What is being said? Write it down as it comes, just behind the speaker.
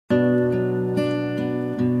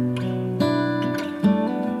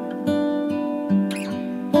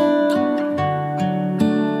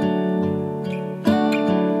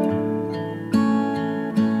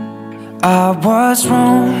was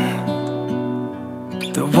wrong,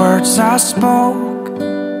 the words I spoke.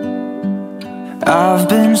 I've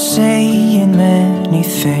been saying many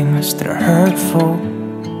things that are hurtful.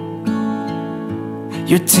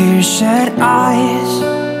 Your tear-shed eyes,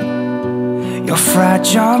 your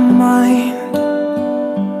fragile mind.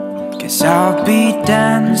 'Cause I'll be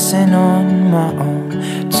dancing on my own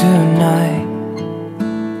tonight.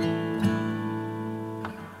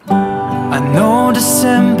 I know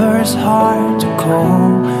December's hard to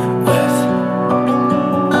cope with.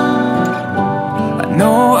 I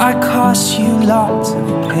know I caused you lots of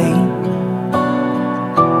pain,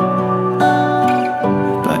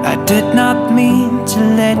 but I did not mean to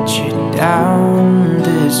let you down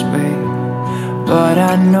this way. But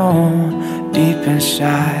I know deep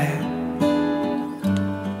inside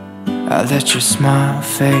I let your smile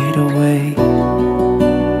fade away.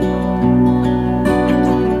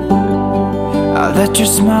 I let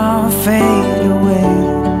your smile fade away.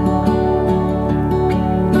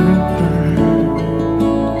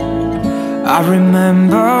 I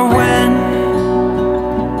remember when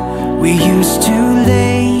we used to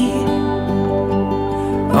lay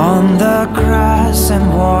on the grass and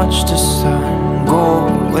watch the sun go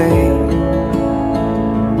away.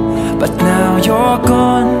 But now you're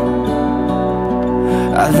gone,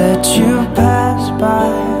 I let you pass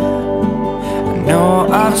by. I know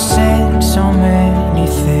I've said so many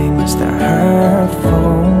things that are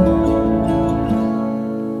hurtful.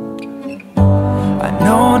 I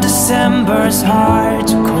know December's hard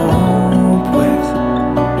to cope with.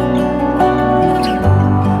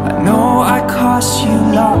 I know I caused you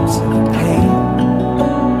lots of pain,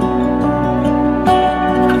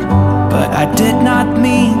 but I did not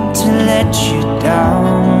mean to let you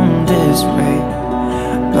down this way.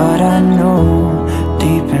 But I know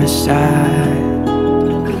deep inside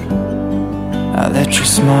I let your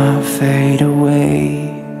smile fade away.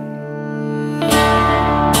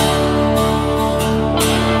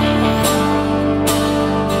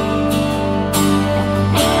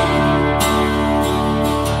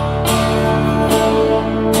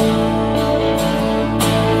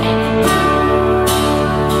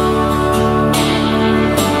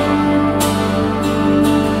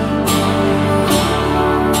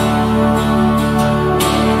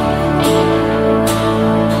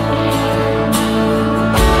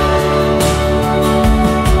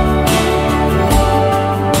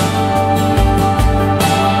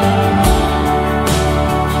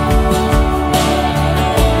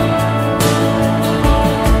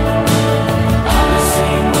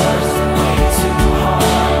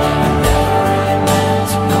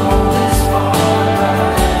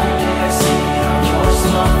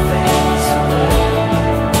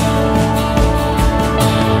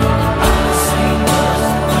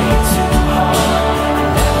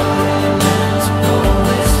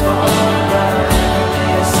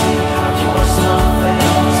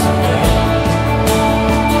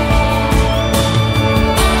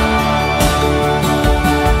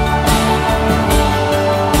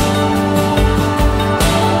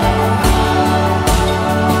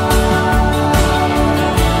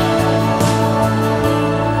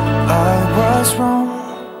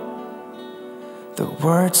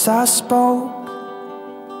 I spoke.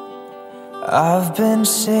 I've been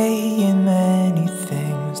saying many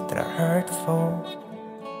things that are hurtful.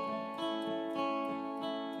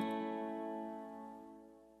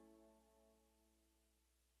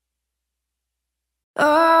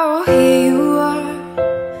 Oh, here you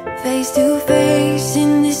are, face to face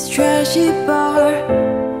in this trashy bar.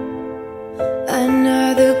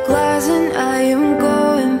 Another glass and I am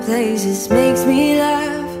going places. Makes me laugh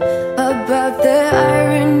about the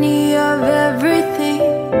irony of everything.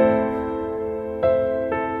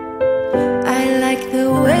 I like the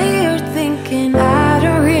way you're thinking. I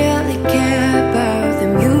don't really care about the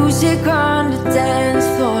music on the dance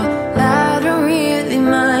floor. I don't really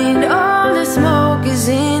mind all the smoke is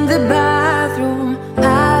in the bathroom.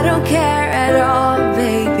 I don't care at all,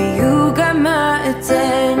 baby, you got my attention.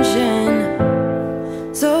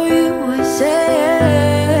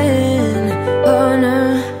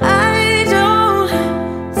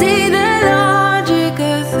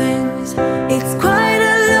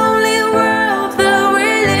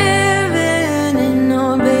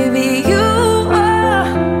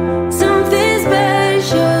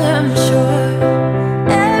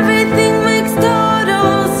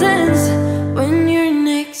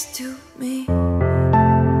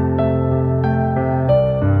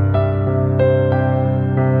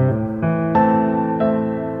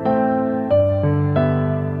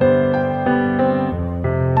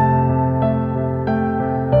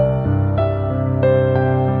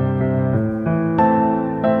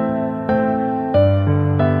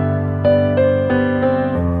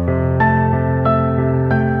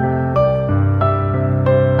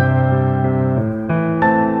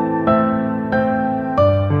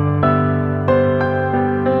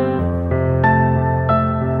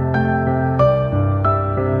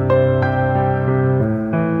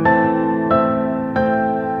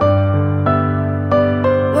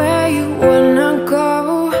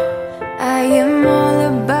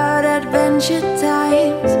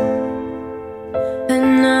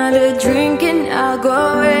 drink and I'll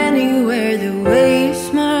go anywhere. The way you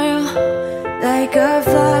smile, like a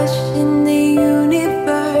flash in the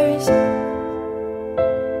universe.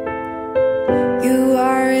 You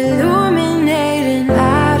are illuminating.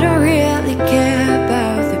 I don't really care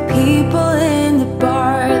about the people in the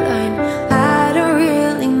bar line. I don't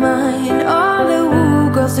really mind all the woo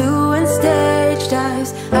girls doing stage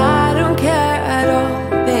dives. I don't care at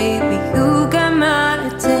all, baby. You got my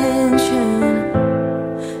attention.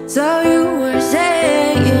 So you were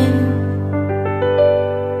saying,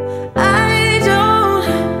 I don't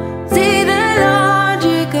see the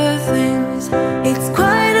logic of things. It's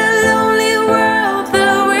quite a lonely world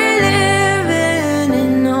that we're living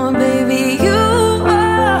in. Oh baby, you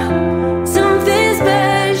are something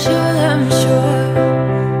special, I'm sure.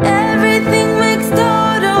 Everything makes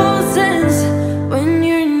total sense when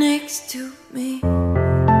you're next to me.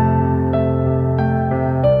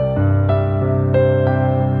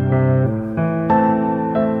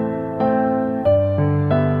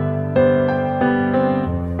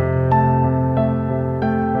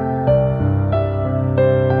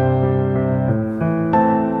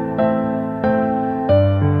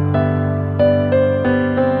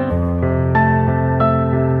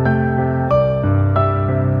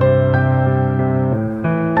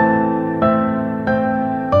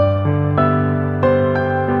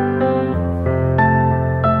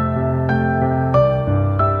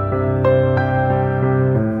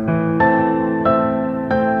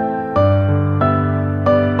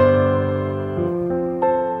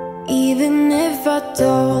 Even if I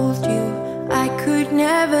told you I could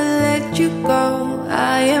never let you go,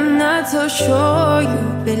 I am not so sure you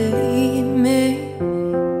believe me.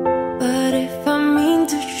 But if I mean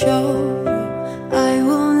to show you, I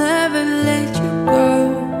will never let you go.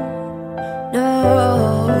 No,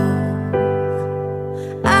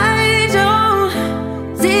 I don't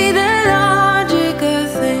see the logic of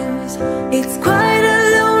things. It's quite a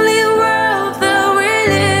lonely world that we're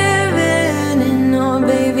living in. Oh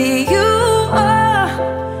baby, you are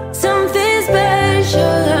something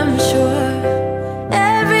special, I'm sure.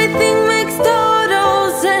 Everything makes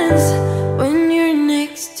total sense when you're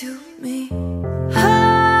next to me.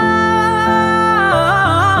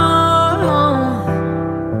 Oh,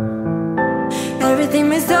 everything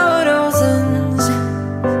makes total sense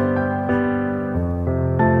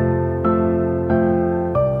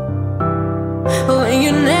when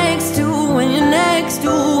you're next to, when you're next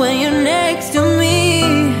to, when you're next to me.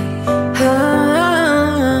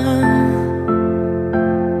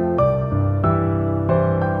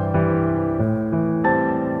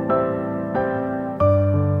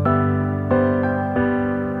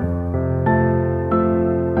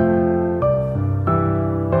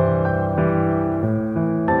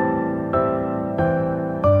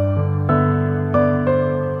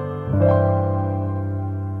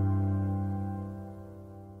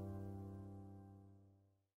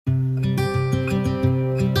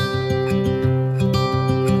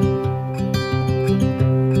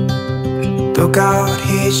 Look out,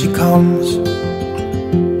 here she comes,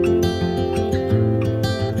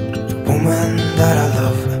 the woman that I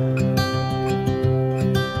love.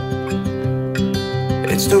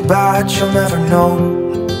 It's too bad she'll never know.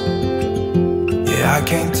 Yeah, I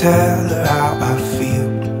can't tell her how I feel,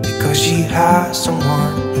 because she has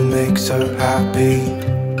someone who makes her happy.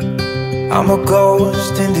 I'm a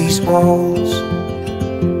ghost in these walls,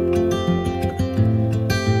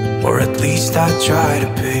 or at least I try to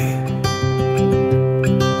be.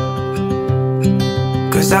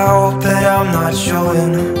 'Cause I hope that I'm not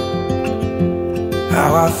showing how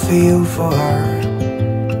I feel for her,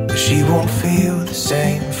 but she won't feel the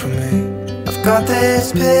same for me. I've got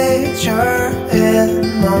this picture in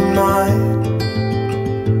my mind.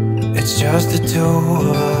 It's just the two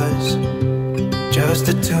of us, just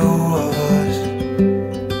the two of us.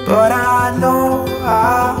 But I know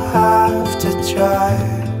I have to try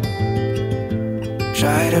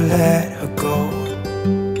to let her go,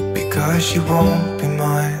 because she won't be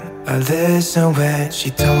mine. I listen when she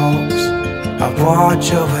talks, I watch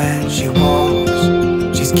her when she walks.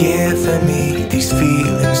 She's giving me these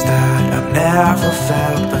feelings that I've never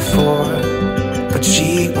felt before, but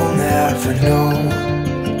she will never know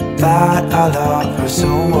that I love her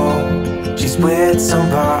so well. She's with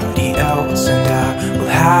somebody else and I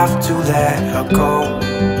will have to let her go.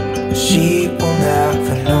 She will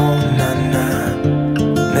never know, na-na,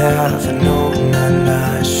 never know, na-na.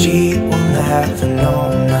 She will never know,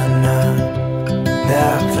 na-na,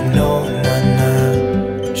 never know, na-na.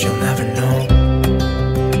 She'll never know.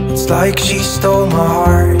 It's like she stole my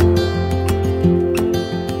heart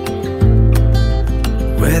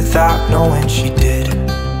without knowing she did.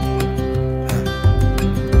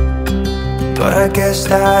 but I guess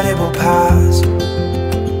that it will pass.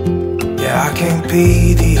 Yeah, I can't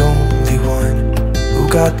be the only one who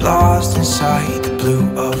got lost inside the blue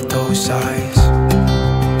of those eyes.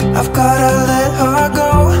 I've gotta let her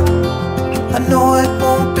go. I know it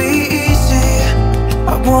won't be easy.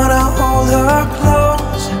 I wanna hold her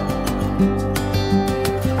close,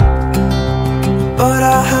 but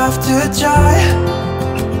I have to try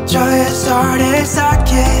as hard as I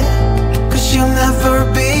can, 'cause she'll never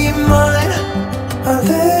be mine. I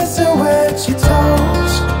listen when she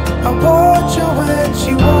talks, I watch her when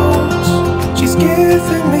she walks. She's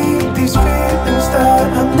giving me these feelings that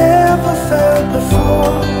I've never felt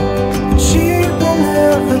before. She will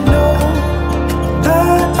never know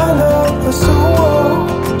that I love her so well.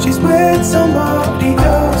 She's with somebody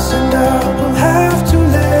else and I will have to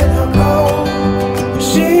let her go.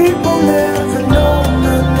 She will never know,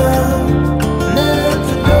 na-na,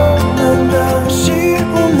 never know, na-na. She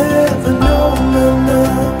will never know, na-na,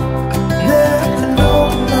 never know,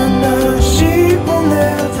 na-na. She will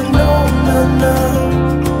never know, na-na,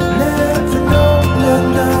 never know,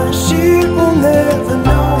 na-na. She will never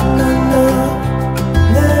know, na-na,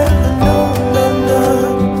 never know, na-na.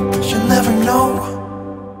 She'll never know.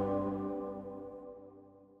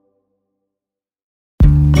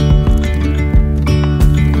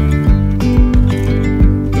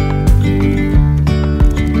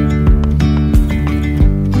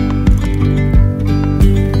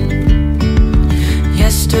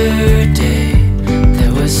 Yesterday,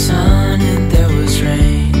 there was sun and there was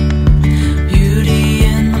rain, beauty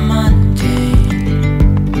in the mundane.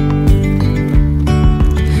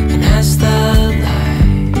 And as the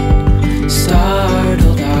light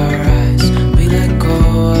startled our eyes, we let go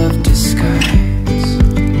of disguise.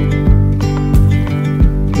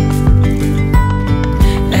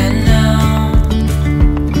 And now,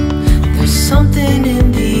 there's something in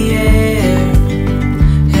the air,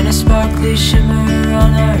 and a sparkly shimmer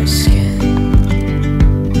on our skin,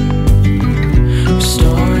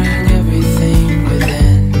 restoring everything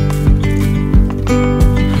within.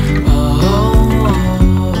 Oh,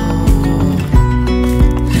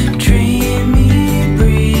 dreamy,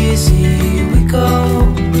 breezy we go,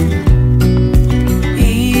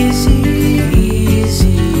 easy,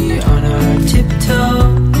 easy on our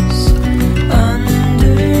tiptoes,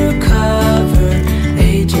 undercover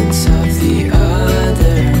agents of the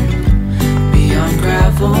other, beyond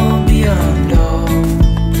gravel, beyond all.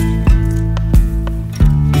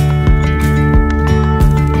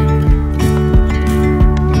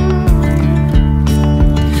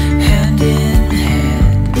 Hand in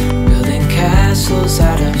hand, building castles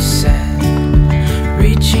out of sand,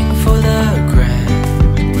 reaching for the grand.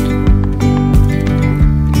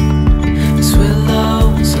 As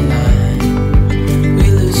willows align, we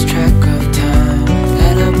lose track of time.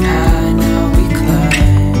 Head up high, now we climb.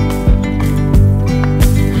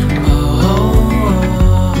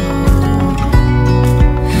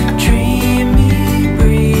 Dreamy,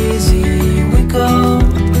 breezy we go,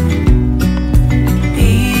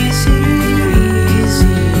 easy,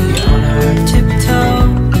 easy on our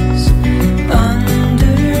tiptoes,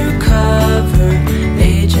 undercover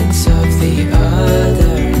agents of the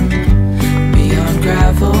other, beyond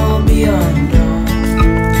gravel, beyond all.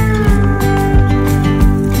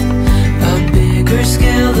 A bigger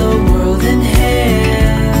scale the world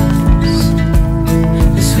inhales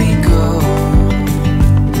as we go.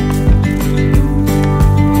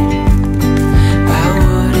 I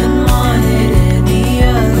wouldn't want it any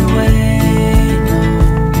other way, no.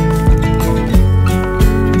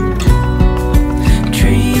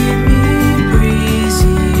 Dreamy,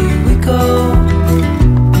 breezy we go,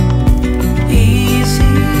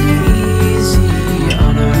 easy, easy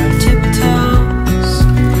on our tiptoes,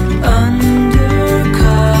 undercover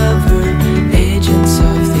agents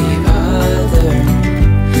of the other,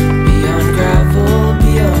 beyond gravel,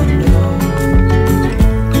 beyond all.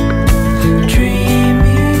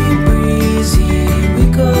 Dreamy, breezy we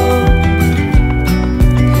go,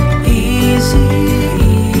 easy,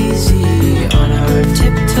 easy on our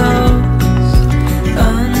tiptoes,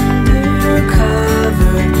 undercover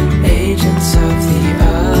agents of the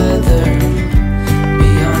other,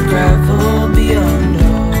 beyond gravel, beyond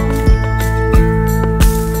all.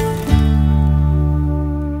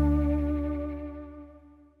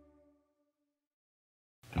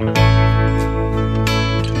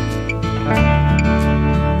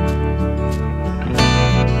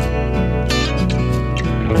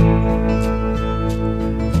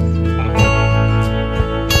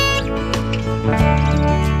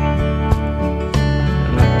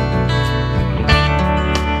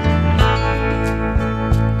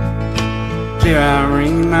 Dear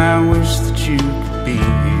Irene, I wish that you could be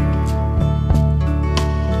here.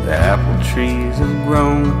 The apple trees have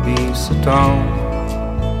grown to be so tall.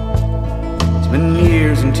 It's been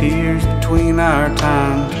years and tears between our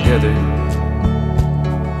time together.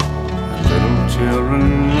 Little children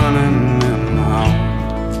running in the hall.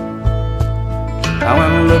 I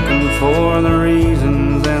went looking for the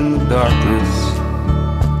reasons in the darkness.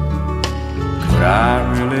 Could I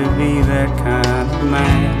really be that kind of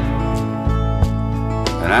man?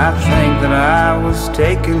 And I think that I was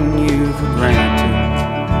taking you for granted.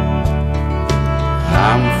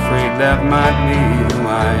 I'm afraid that might be who I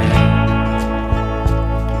am.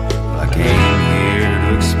 I came here to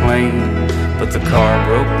explain, but the car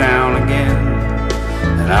broke down again,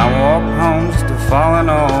 and I walked home just to falling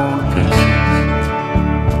all to pieces.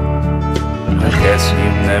 I guess you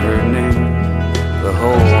never knew the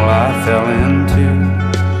hole I fell into,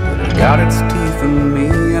 but it got its teeth in me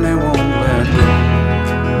and it won't let go.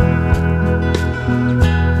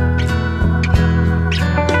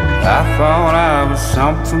 I thought I was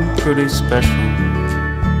something pretty special.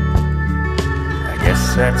 I guess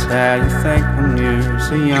that's how you think when you're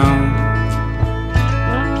so young.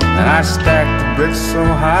 And I stacked the bricks so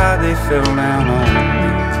high they fell down on me.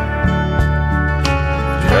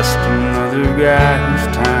 Just another guy whose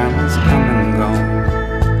time has come and gone.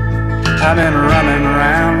 I've been running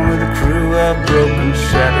around with a crew of broken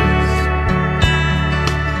shadows.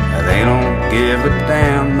 They don't give a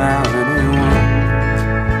damn about anyone.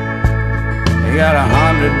 They got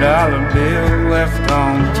 $100 bill left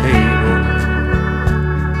on the table.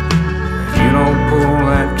 If you don't pull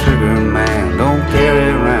that trigger, man, don't carry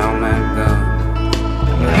around that gun.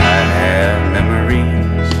 But I have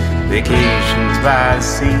memories, vacations by the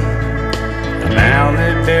sea, and now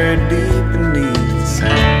they're buried deep beneath the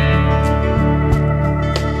sand.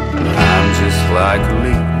 I'm just like a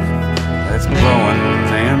leaf that's blowing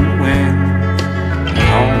in the wind.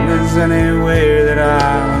 Home is anywhere that I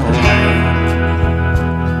will land.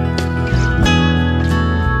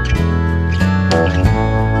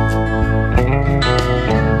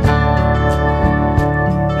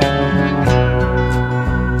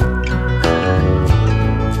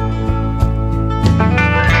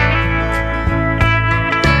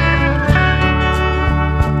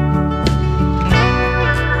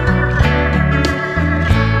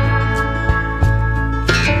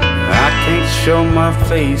 Show my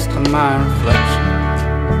face to my reflection.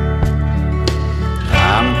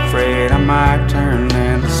 I'm afraid I might turn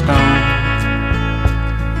into stone.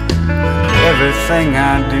 Everything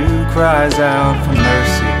I do cries out for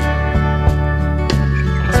mercy.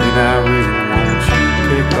 Sweet Irene, won't you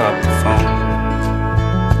pick up the phone?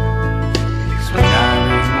 Sweet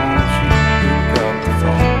Irene, won't you pick up the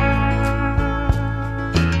phone?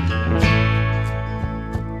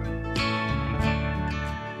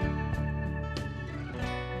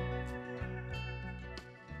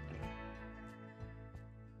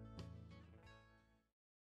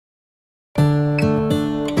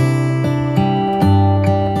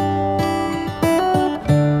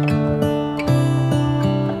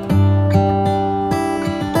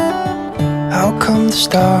 The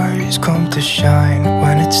stars come to shine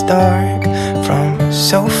when it's dark from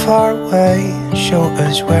so far away, show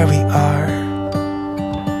us where we are.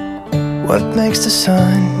 What makes the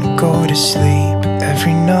sun go to sleep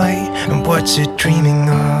every night, and what's it dreaming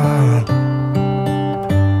of?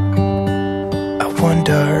 I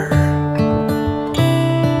wonder.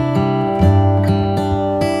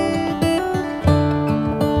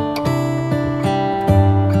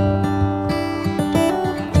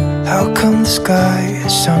 How come the sky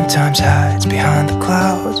sometimes hides behind the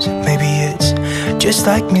clouds? Maybe it's just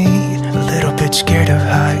like me, a little bit scared of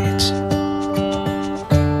heights.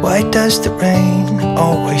 Why does the rain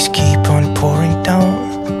always keep on pouring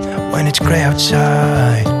down when it's grey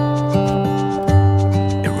outside?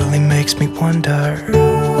 It really makes me wonder.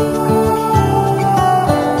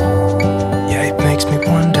 Yeah, it makes me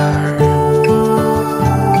wonder.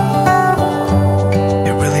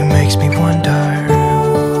 It really makes me wonder.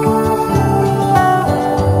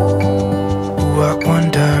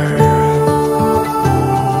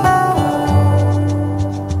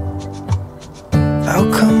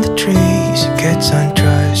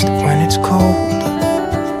 Undressed when it's cold,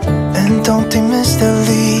 and don't they miss the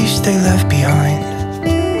leaves they left behind?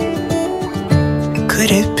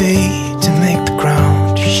 Could it be to make the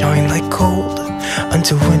ground shine like gold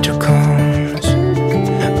until winter comes?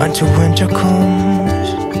 Until winter comes,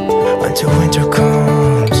 until winter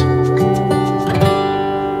comes.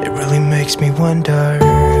 It really makes me wonder.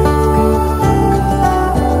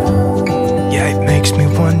 Yeah, it makes me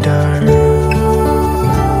wonder.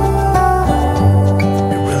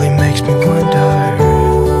 Makes me wonder.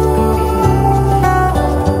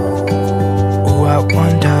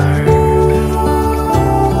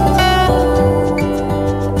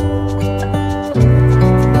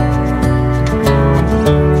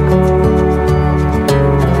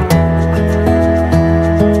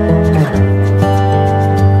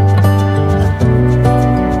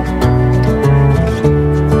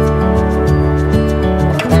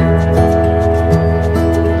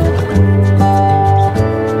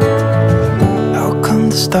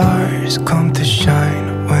 stars come to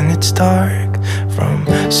shine when it's dark from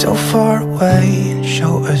so far away and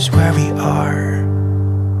show us where we are.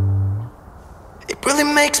 It really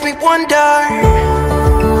makes me wonder.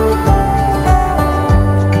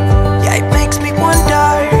 Yeah, it makes me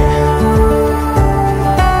wonder.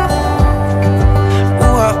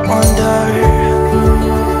 Ooh, I wonder.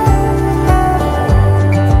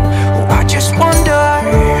 Ooh, I just wonder.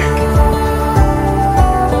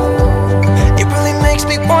 It really makes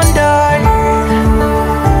me wonder.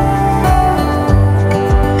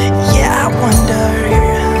 Yeah, I wonder.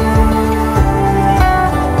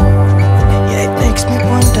 Yeah, it makes me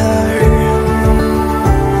wonder.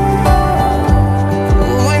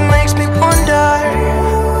 Ooh, it makes me wonder.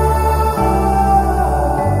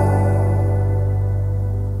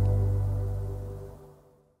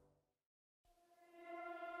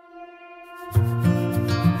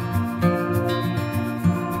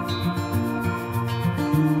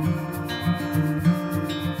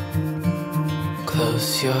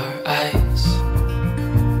 Close your eyes,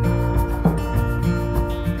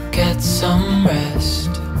 get some rest.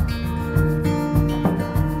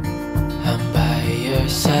 I'm by your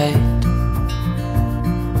side.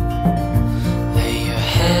 Lay your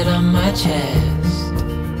head on my chest.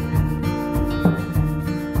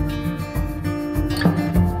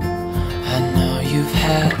 I know you've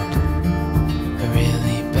had a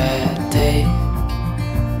really bad day.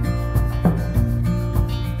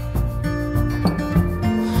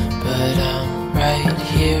 But I'm right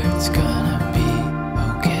here, it's gonna be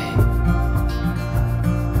okay.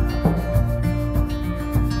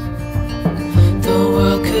 The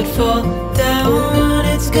world could fall down,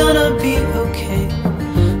 it's gonna be okay.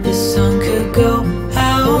 The sun could go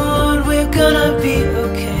out, we're gonna be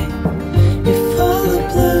okay. If all the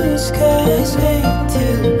blue skies fade to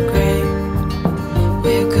gray,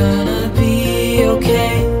 we're gonna be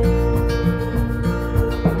okay.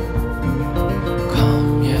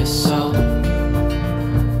 Calm your soul,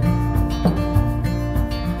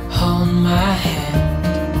 hold my hand,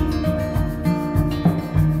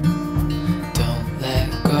 don't let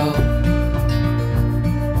go.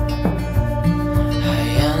 I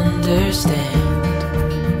understand.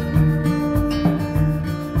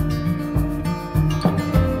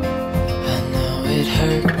 I know it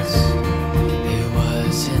hurts, it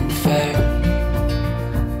wasn't fair.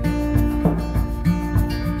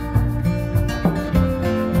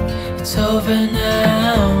 It's over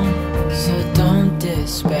now, so don't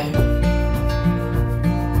despair.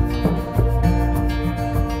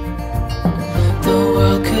 The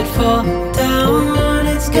world could fall down,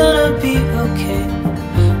 it's gonna be okay.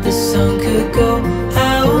 The sun could go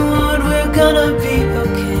out, we're gonna be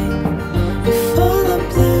okay. If all the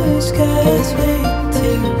blue skies fade to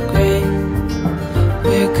gray,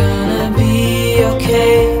 we're gonna be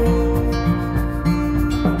okay.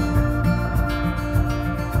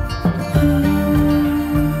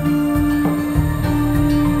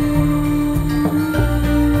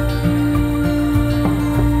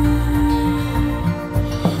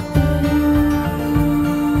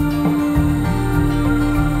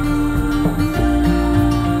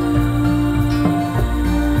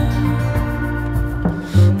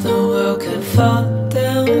 The world could fall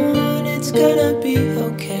down, it's gonna be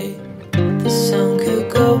okay. The sun could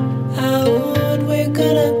go out, we're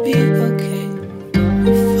gonna be okay.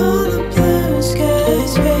 If all the blue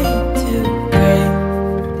skies fade to gray,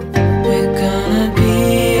 we're gonna be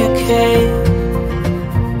okay.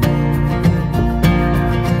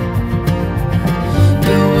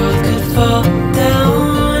 The world could fall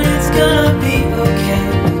down, it's gonna be okay.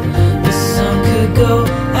 The sun could go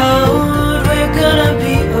out, we're gonna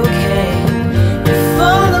be okay. If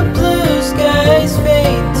all the blue skies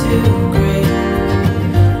fade to gray,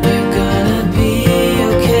 we're gonna be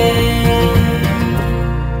okay.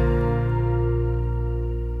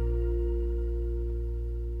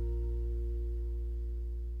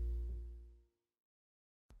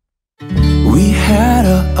 We had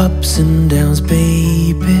our ups and downs,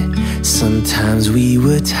 baby. Sometimes we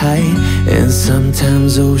were tight, and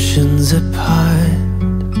sometimes oceans apart.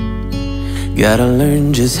 Gotta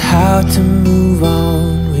learn just how to move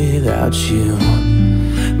on without you.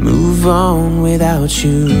 Move on without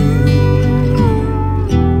you.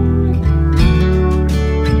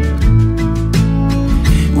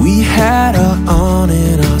 We had our on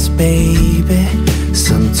and offs, baby.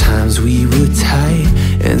 Sometimes we were tight,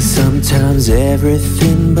 and sometimes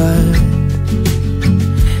everything but.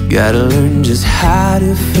 Gotta learn just how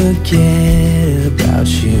to forget about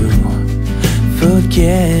you.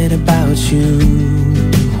 Forget about you.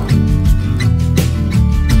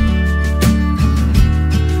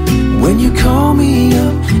 When you call me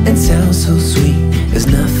up and sound so sweet, there's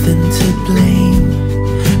nothing to blame.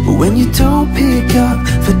 But when you don't pick up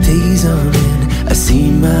for days on end, I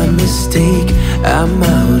see my mistake, I'm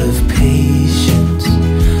out of patience.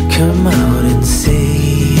 Come out and say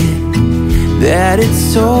it, that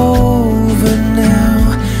it's over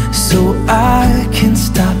now, so I can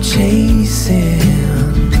stop chasing.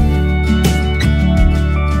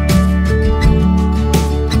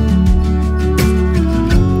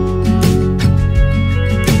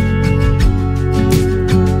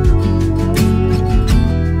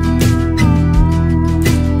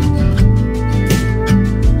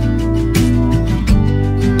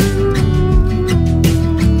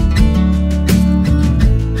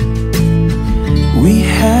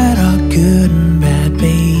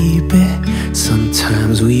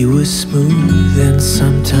 We were smooth and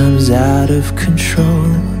sometimes out of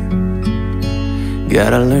control.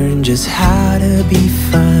 Gotta learn just how to be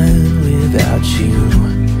fine without you.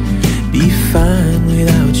 Be fine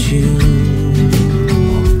without you.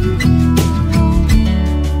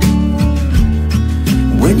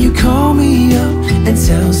 When you call me up and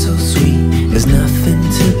sound so sweet, there's nothing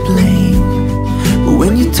to blame. But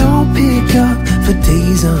when you don't pick up for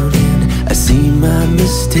days on end, I see my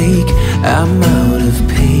mistake, I'm out of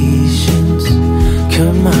patience.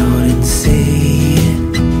 Come out and say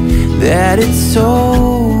it, that it's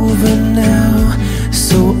over now,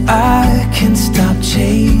 so I can stop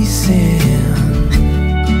chasing.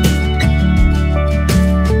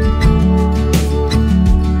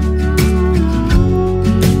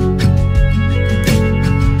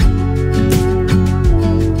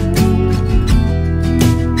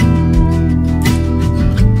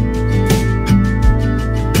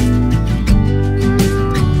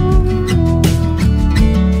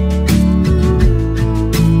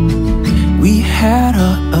 Had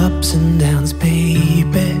our ups and downs,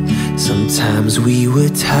 baby. Sometimes we were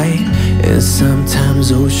tight, and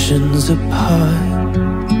sometimes oceans apart.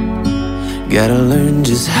 Gotta learn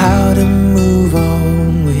just how to move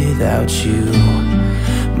on without you.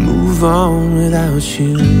 Move on without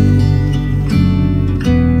you.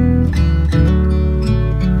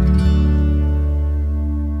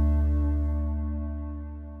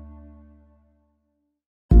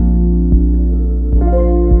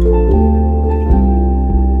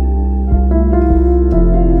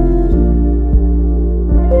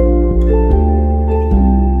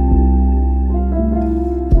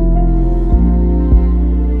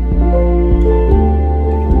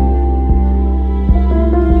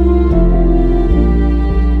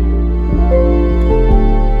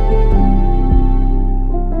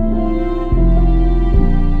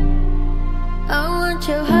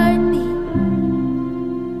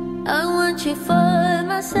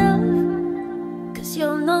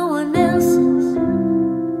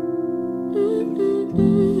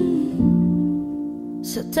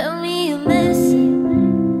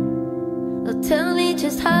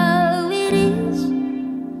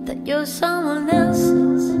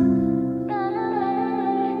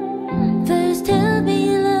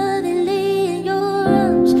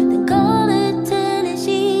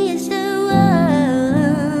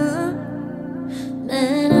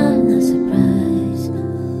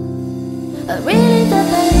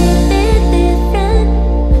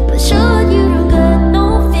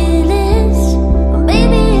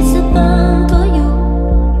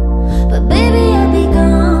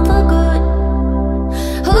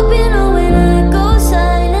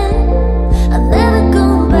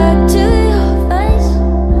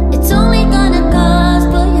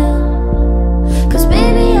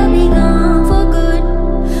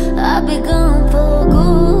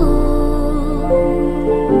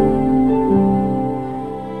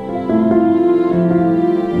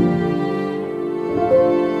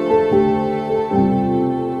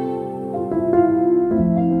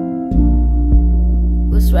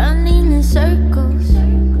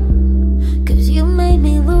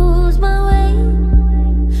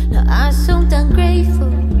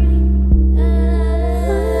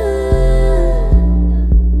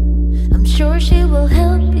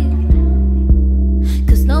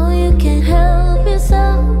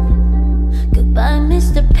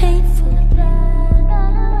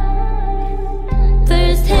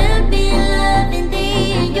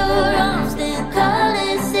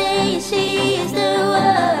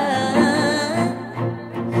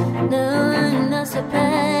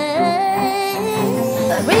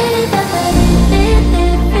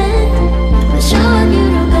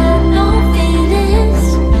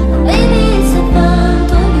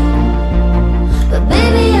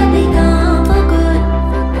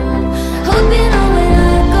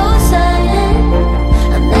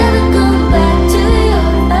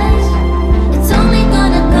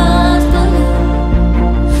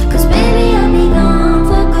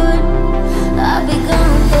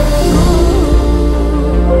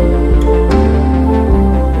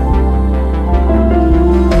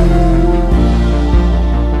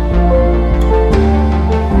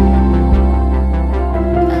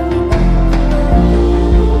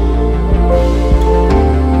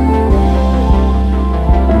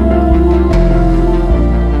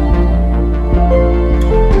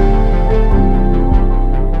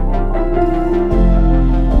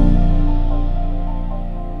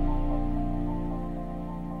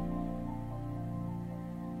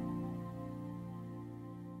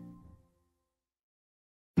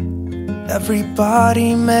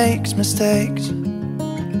 Everybody makes mistakes,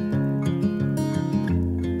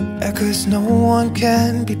 yeah, 'cause no one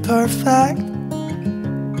can be perfect.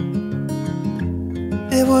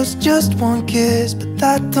 It was just one kiss, but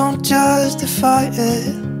that don't justify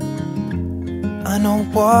it. I know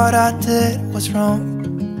what I did was wrong,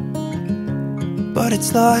 but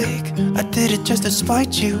it's like I did it just to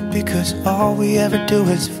spite you, because all we ever do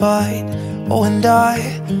is fight. Oh, and I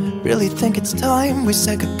really think it's time we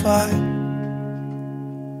say goodbye.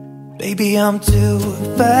 Baby, I'm too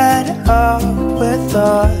fed up with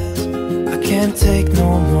us. I can't take no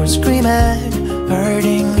more screaming,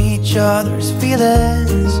 hurting each other's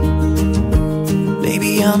feelings.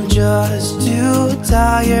 Baby, I'm just too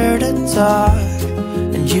tired to talk,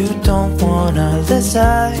 and you don't wanna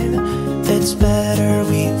listen. It's better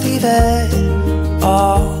we leave it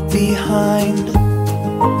all behind.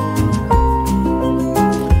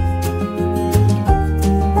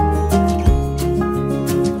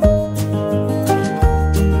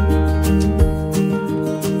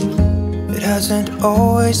 It hasn't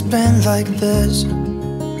always been like this.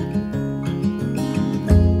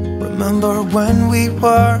 Remember when we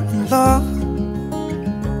were in love?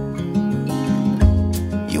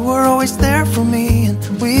 You were always there for me, and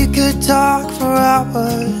we could talk for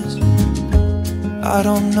hours. I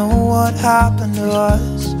don't know what happened to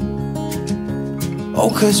us. Oh,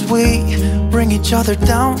 'cause we bring each other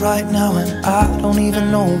down right now, and I don't even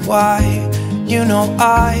know why. You know,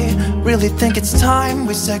 I really think it's time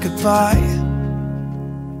we say goodbye.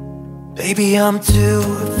 Baby, I'm too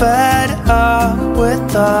fed up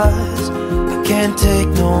with us. I can't take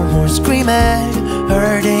no more screaming,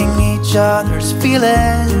 hurting each other's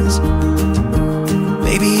feelings.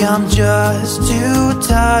 Baby, I'm just too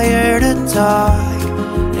tired to talk,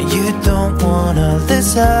 and you don't wanna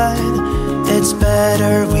listen. It's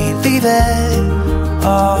better we leave it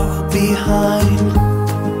all behind.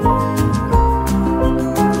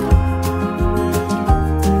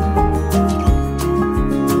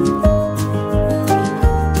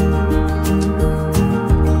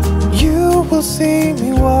 See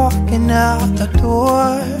me walking out the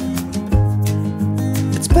door.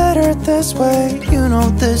 It's better this way, you know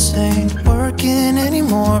this ain't working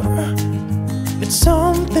anymore. It's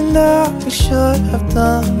something that we should have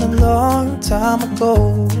done a long time ago.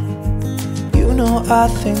 You know, I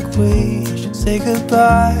think we should say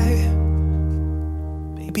goodbye.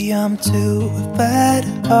 Baby, I'm too fed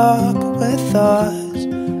up with us.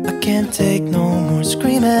 I can't take no more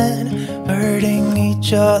screaming, hurting each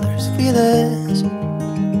other's feelings.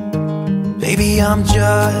 Baby, I'm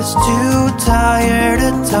just too tired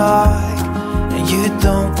to talk, and you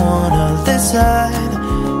don't wanna listen.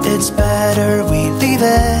 It's better we leave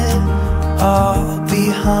it all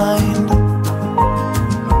behind.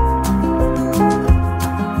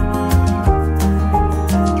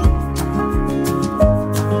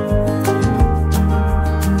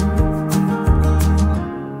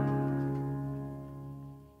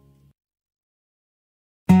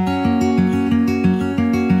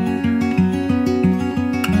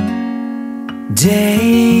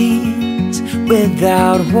 Days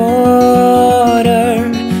without water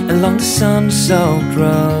along the sun-soaked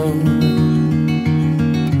road.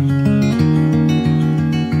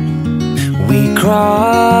 We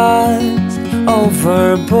crossed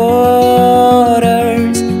over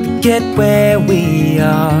borders to get where we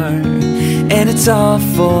are, and it's all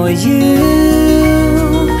for you.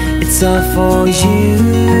 It's all for you.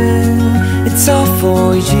 It's all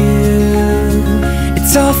for you.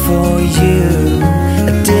 It's all for you.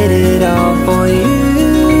 I did it all for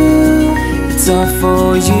you. It's all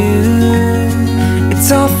for you. It's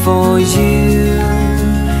all for you.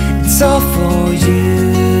 It's all for you.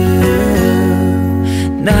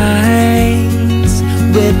 Nights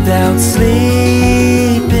without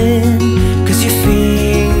sleeping, 'cause you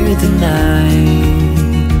fear the night.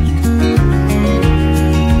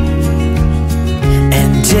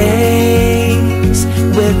 And days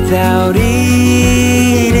without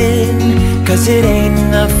eating, 'cause it ain't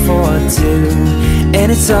enough for two. And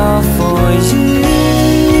it's all for you.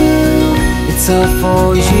 It's all for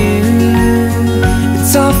you.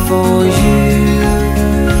 It's all for you.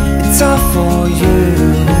 It's all for you.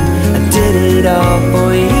 I did it all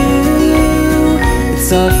for you. It's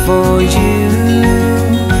all for you.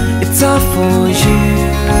 It's all for you.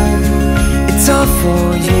 It's all for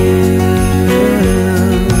you.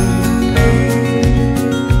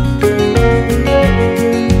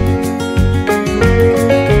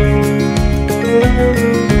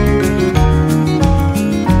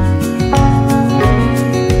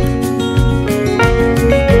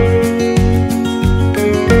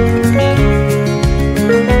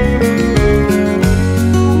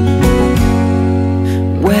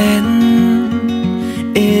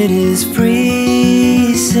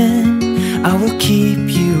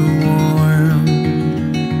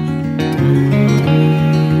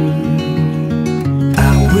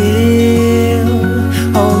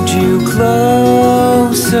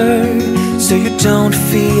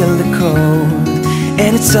 cold,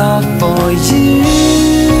 and it's all for you.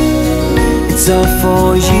 It's all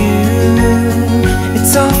for you.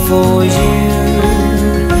 It's all for you.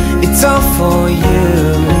 It's all for you.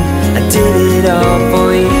 I did it all for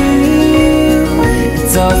you.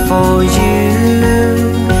 It's all for you.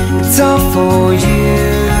 It's all for you.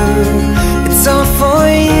 It's all for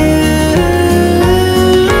you.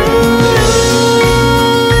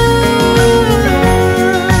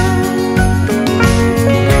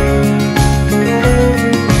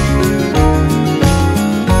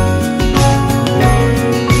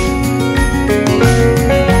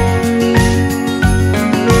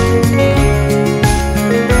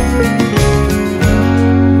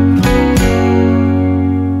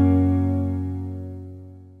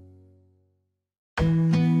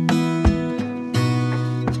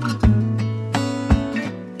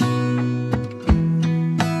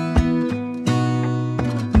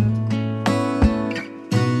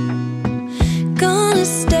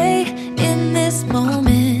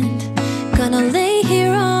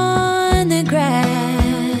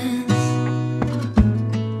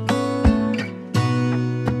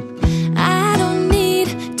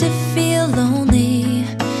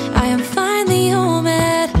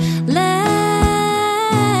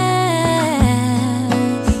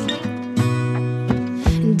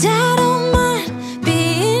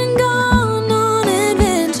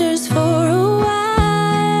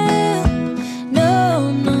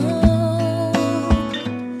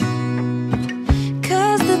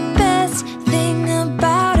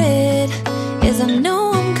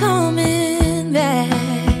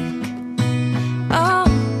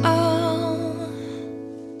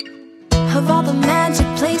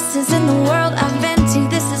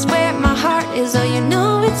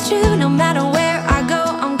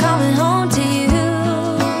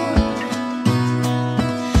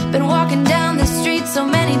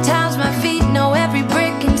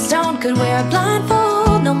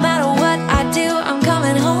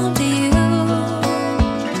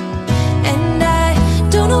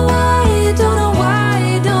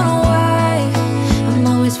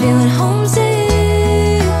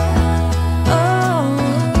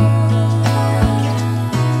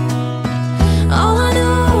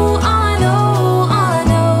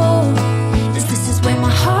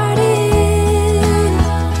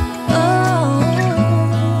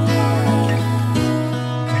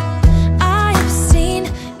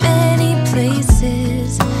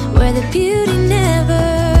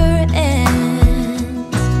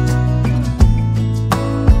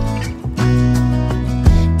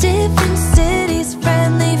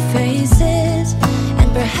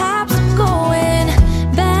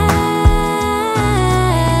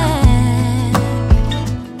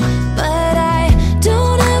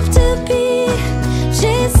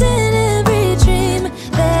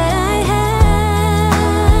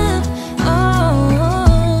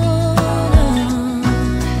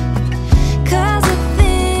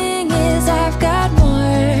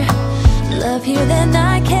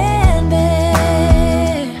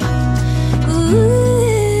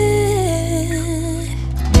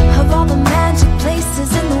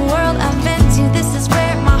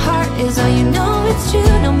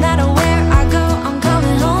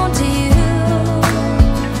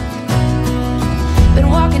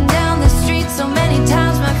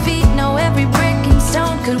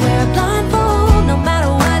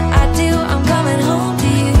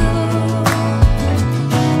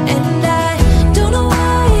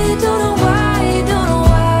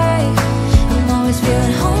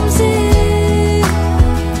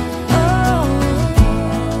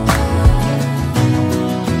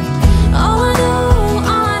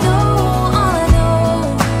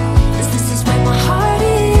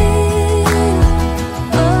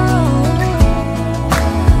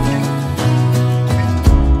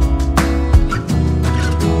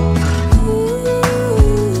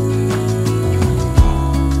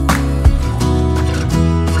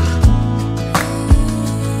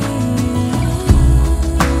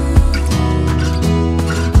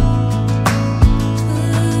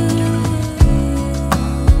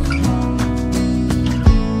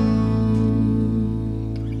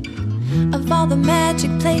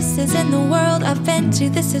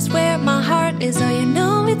 This is where my heart is. Oh, you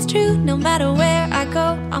know it's true. No matter where I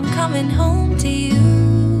go, I'm coming home to you.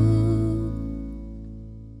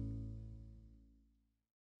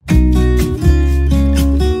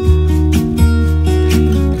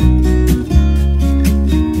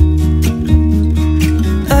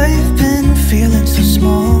 I've been feeling so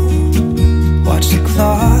small. Watch the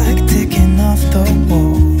clock ticking off the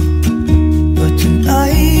wall. But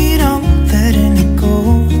tonight I'm letting it go.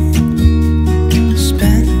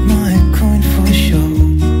 Spent my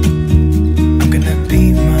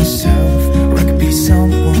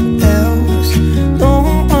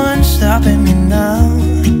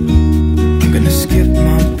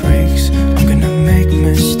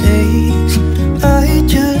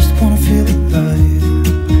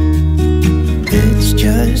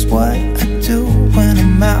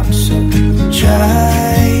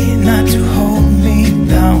Try not to hold me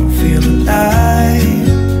down, feel alive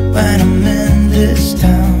when I'm in this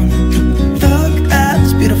town. Look at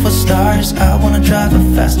these beautiful stars, I wanna drive a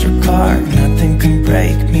faster car. Nothing can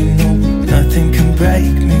break me, no, nothing can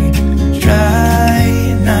break me.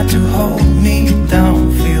 Try not to hold me down,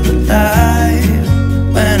 feel alive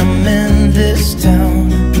when I'm in this town.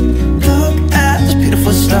 Look at these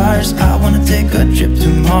beautiful stars, I wanna take a trip to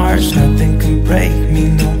Mars. Nothing can break me,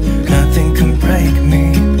 no, nothing can break me.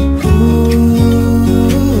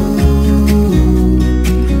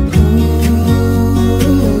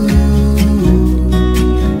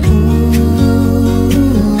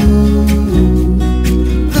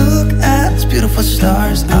 Look at these beautiful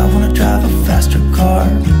stars, I wanna drive a faster car.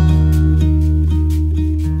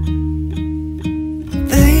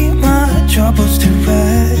 Lay my troubles to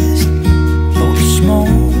rest, blow the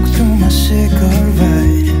smoke through my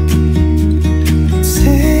cigarette.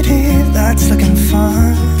 City lights looking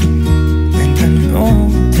fun, and I know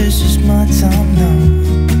this is my time now.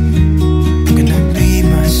 I'm gonna be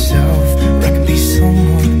myself, or I can be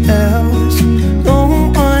someone else. No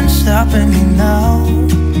one's stopping me now.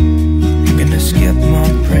 I'm gonna skip my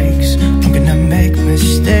breaks, I'm gonna make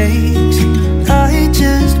mistakes. I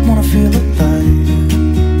just wanna feel alive.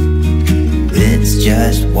 It's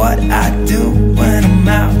just what I do when I'm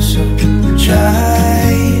out, so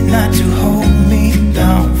try not to hold me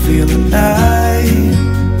down, feel alive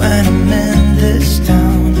when I'm in this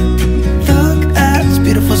town. Look at these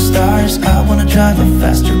beautiful stars, I wanna drive a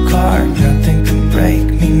faster car. Nothing can break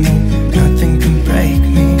me, no, nothing can break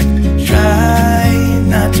me. Try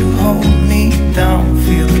not to hold me down,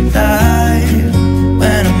 feel alive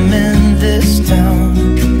when I'm in this town.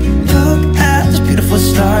 Look at these beautiful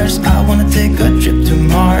stars, I wanna take a trip to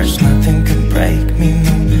Mars. Nothing can break me,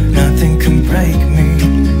 no, nothing can break me.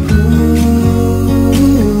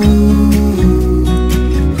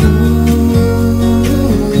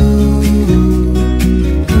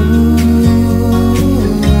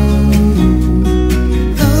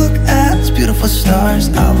 Stars,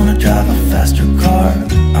 I wanna drive a faster car.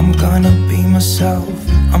 I'm gonna be myself,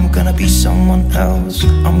 I'm gonna be someone else.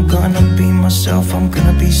 I'm gonna be myself, I'm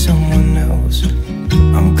gonna be someone else.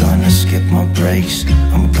 I'm gonna skip my breaks,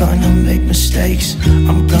 I'm gonna make mistakes.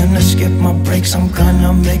 I'm gonna skip my breaks, I'm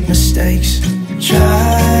gonna make mistakes.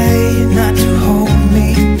 Try not to hold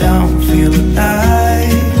me down, feel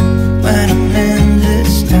alive when I'm in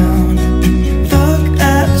this town. Look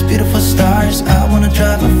at these beautiful stars, I wanna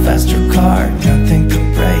drive a faster car. Nothing can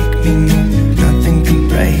break me, no, nothing can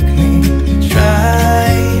break me. Try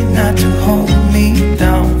not to hold me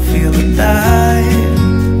down, feel alive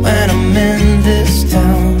when I'm in this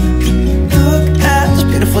town. Look at these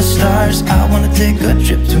beautiful stars, I wanna take a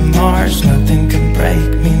trip to Mars. Nothing can break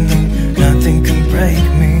me, no, nothing can break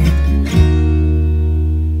me.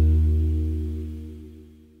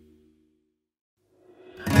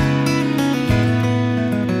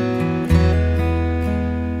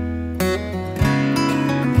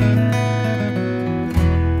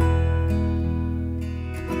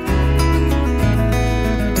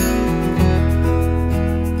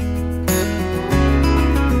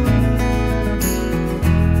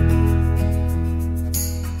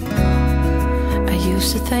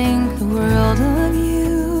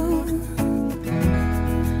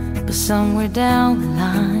 Somewhere down the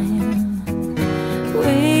line,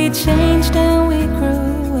 we changed and we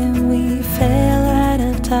grew and we fell out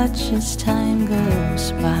of touch as time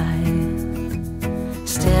goes by.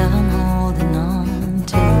 Still I'm holding on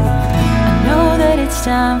to you. I know that it's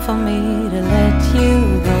time for me to let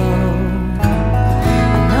you go.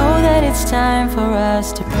 I know that it's time for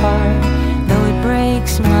us to part, though it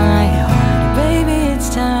breaks my heart. Baby, it's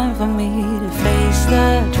time for me to face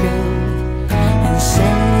the truth and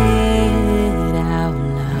say it out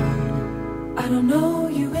loud. I don't know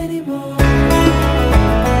you anymore.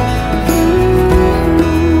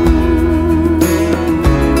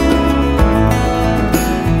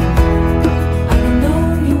 I don't know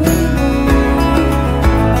you anymore,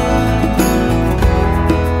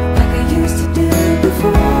 like I used to do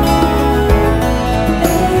before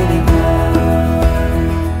anymore.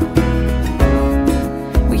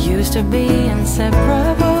 We used to be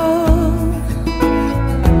inseparable.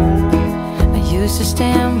 Used to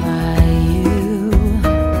stand by you.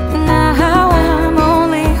 Now I'm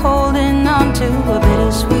only holding on to a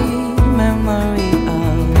bittersweet memory of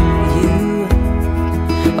you.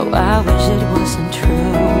 Oh, I wish it wasn't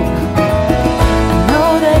true. I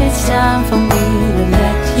know that it's time for me to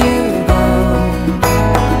let you go.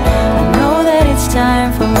 I know that it's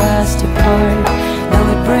time for us to part, though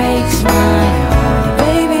it breaks my heart.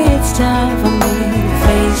 Baby, it's time for me to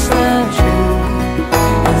face the truth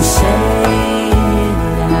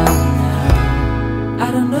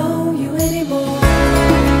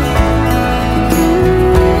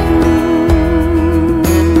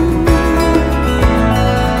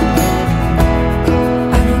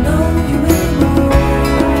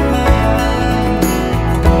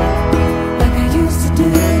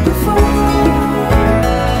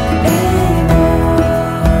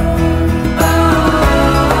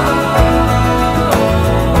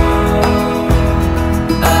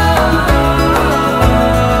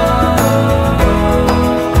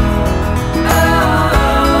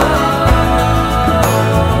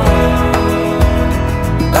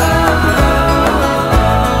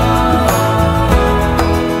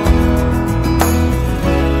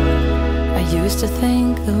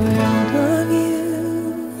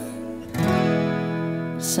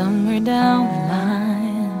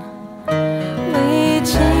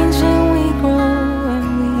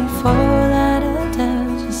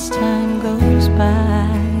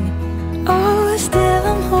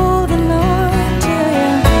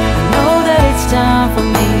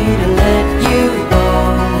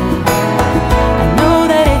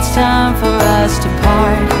us to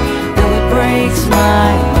part, though it breaks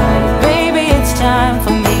my heart. Baby, it's time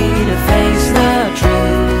for me to face the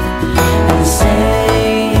truth and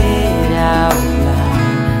say it out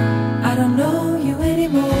loud. I don't know you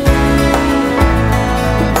anymore.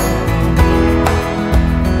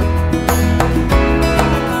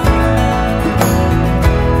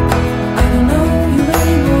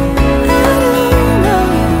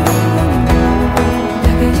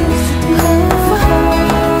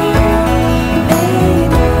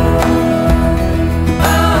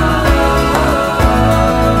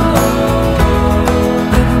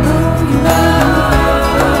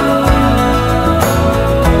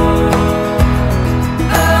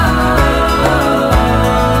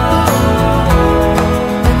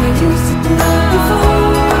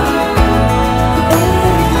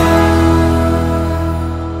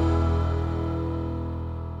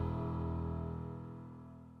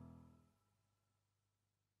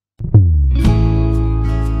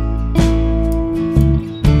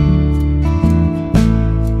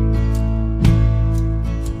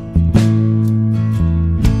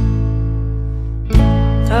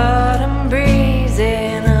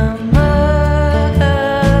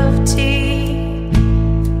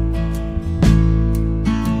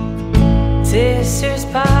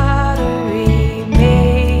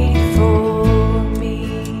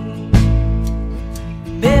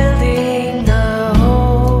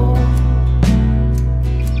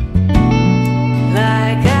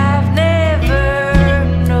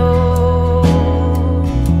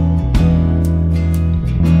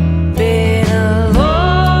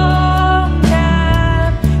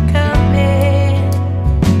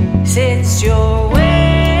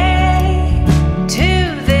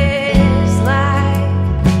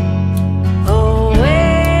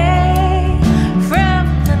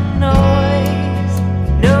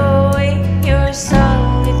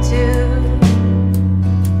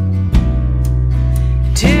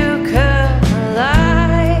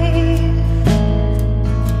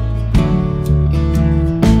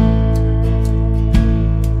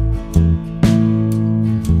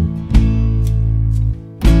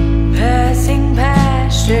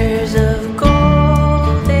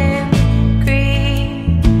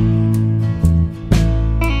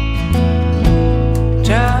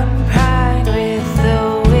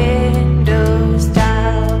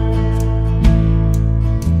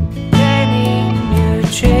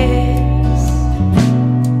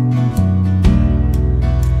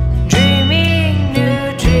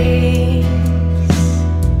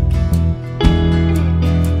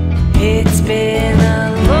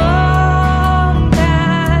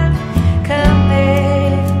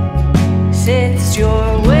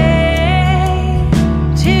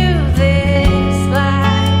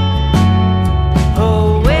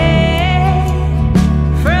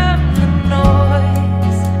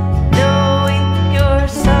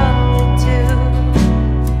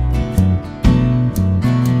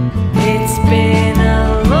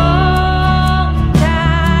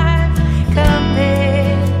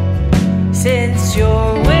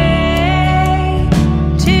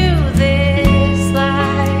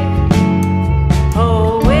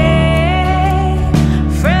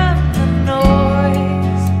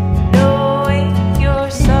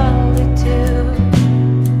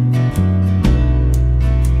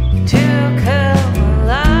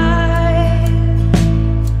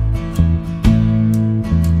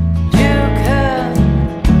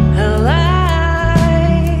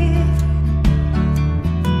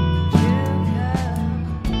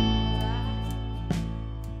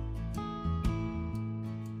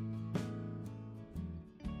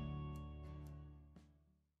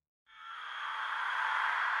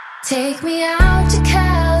 Take me out to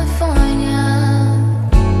California.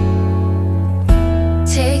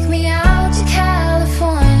 Take me out to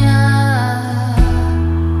California.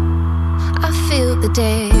 I feel the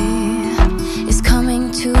day is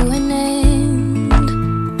coming to an end,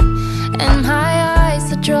 and my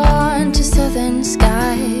eyes are drawn to southern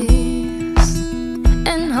skies.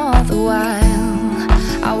 And all the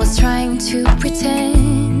while I was trying to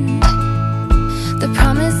pretend the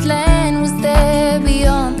promised land was there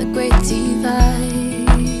beyond the great divide.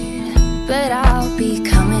 But I'll be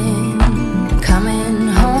coming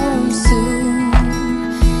home soon.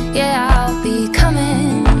 Yeah, I'll be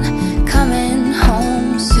coming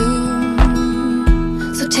home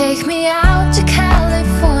soon. So take me out to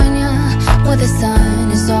California, where the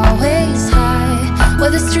sun is always high,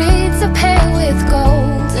 where the streets are paved with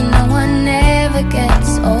gold and no one ever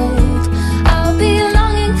gets old. I'll be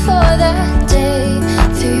longing for that day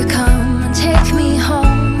till you come and take me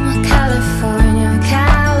home. California,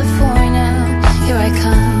 California, here I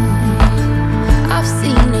come.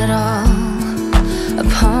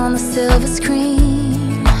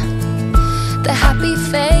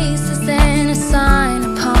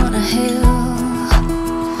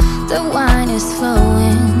 The wine is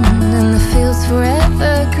flowing and the fields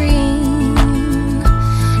forever green,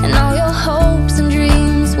 and all your hopes and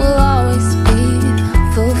dreams will always be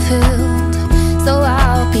fulfilled. So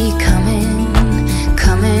I'll be coming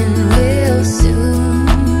real soon.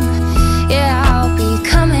 Yeah, I'll be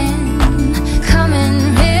coming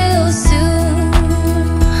real soon.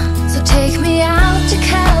 So take me out to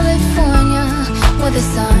California, where the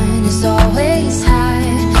sun is always high,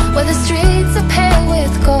 where the streets are paved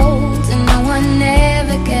with gold and no one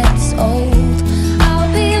ever gets old.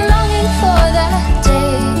 I'll be longing for that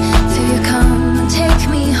day till you come and take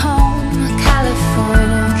me home.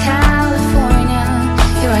 California, California,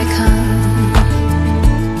 here I come.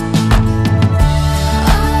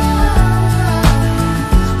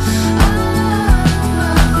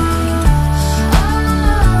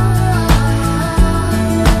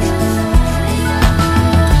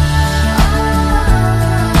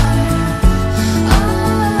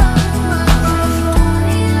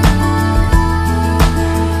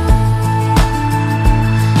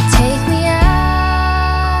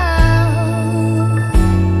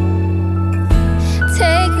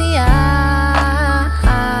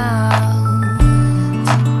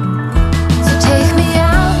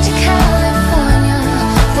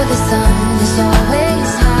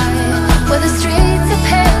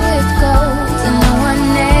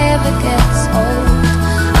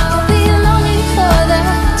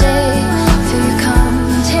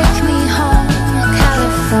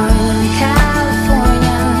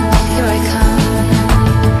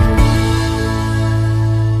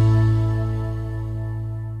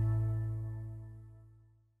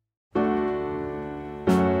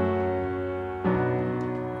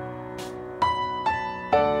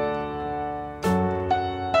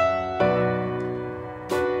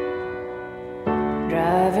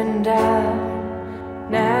 Driving down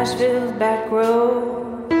Nashville's back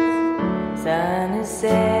road, sun is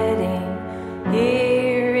setting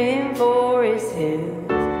here in Forest Hills.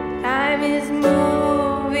 Time is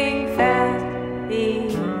moving fast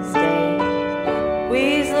these days.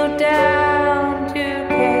 We slow down to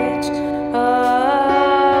catch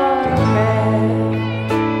our breath.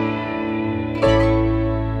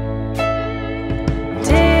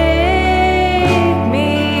 Take me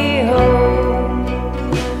home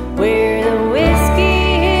where the whiskey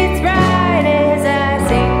hits right as I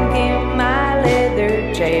sink in my leather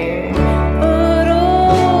chair. Put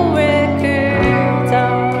old records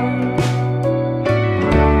on.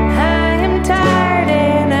 I am tired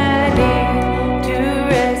and I need to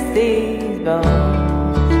rest these bones.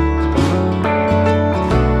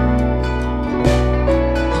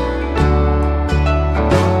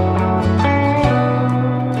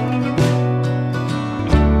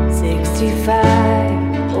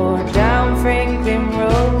 Or down Franklin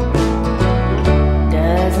Road,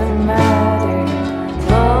 doesn't matter as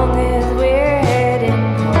long as we're heading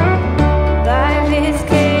home. Life is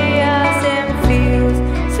chaos and feels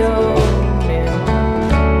so new.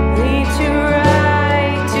 Reach a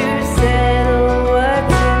right to settle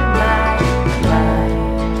what's in my mind.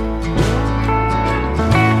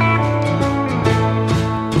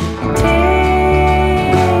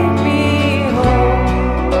 Take me home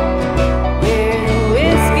where the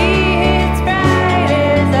whiskey hits right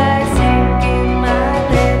as I sink in my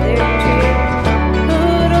leather chair.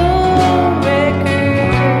 Put old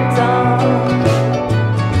records on.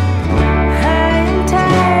 I'm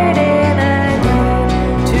tired and I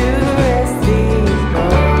need to rest these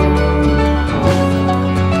bones.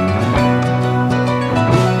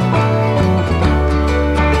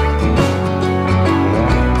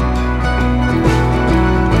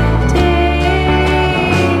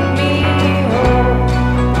 Take me home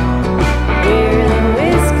where the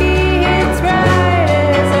whiskey hits right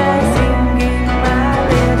as I sink in my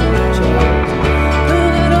leather chair.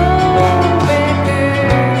 Put old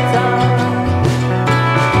records on.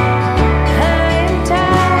 I'm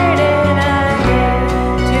tired and I need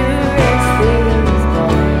to rest these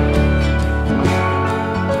bones.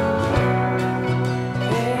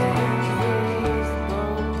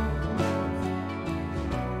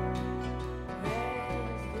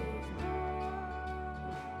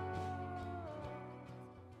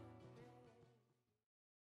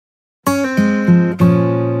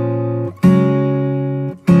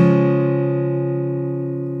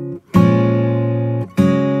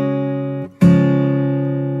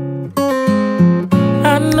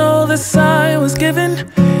 I know the sign was given.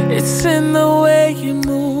 It's in the way you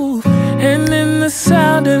move and in the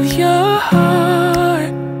sound of your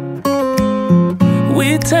heart.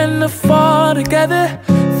 We tend to fall together,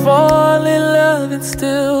 fall in love, and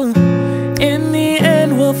still in the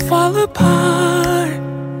end we'll fall apart.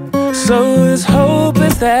 So his hope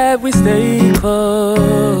is that we stay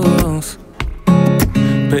close,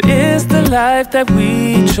 but it's the life that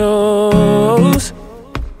we chose.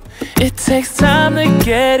 It takes time to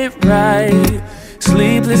get it right,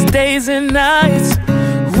 sleepless days and nights.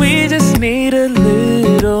 We just need a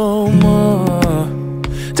little more,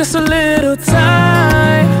 just a little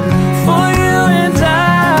time for you and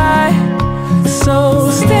I.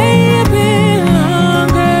 So stay a bit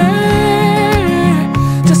longer,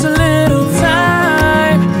 just a little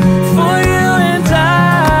time for you and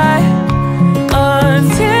I,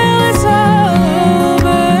 until it's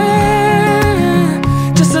over.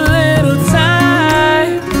 Just a little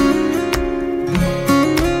time.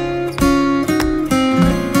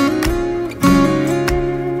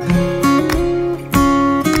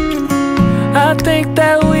 I think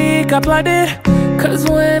that we got blinded, 'cause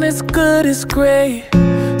when it's good it's great,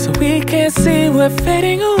 so we can't see we're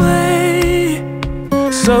fading away.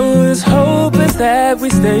 So his hope is that we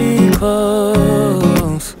stay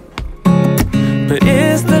close, but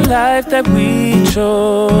it's the life that we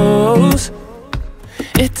chose.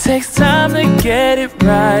 It takes time to get it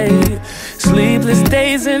right, sleepless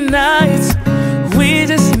days and nights. We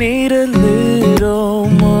just need a little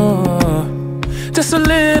more, just a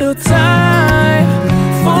little time.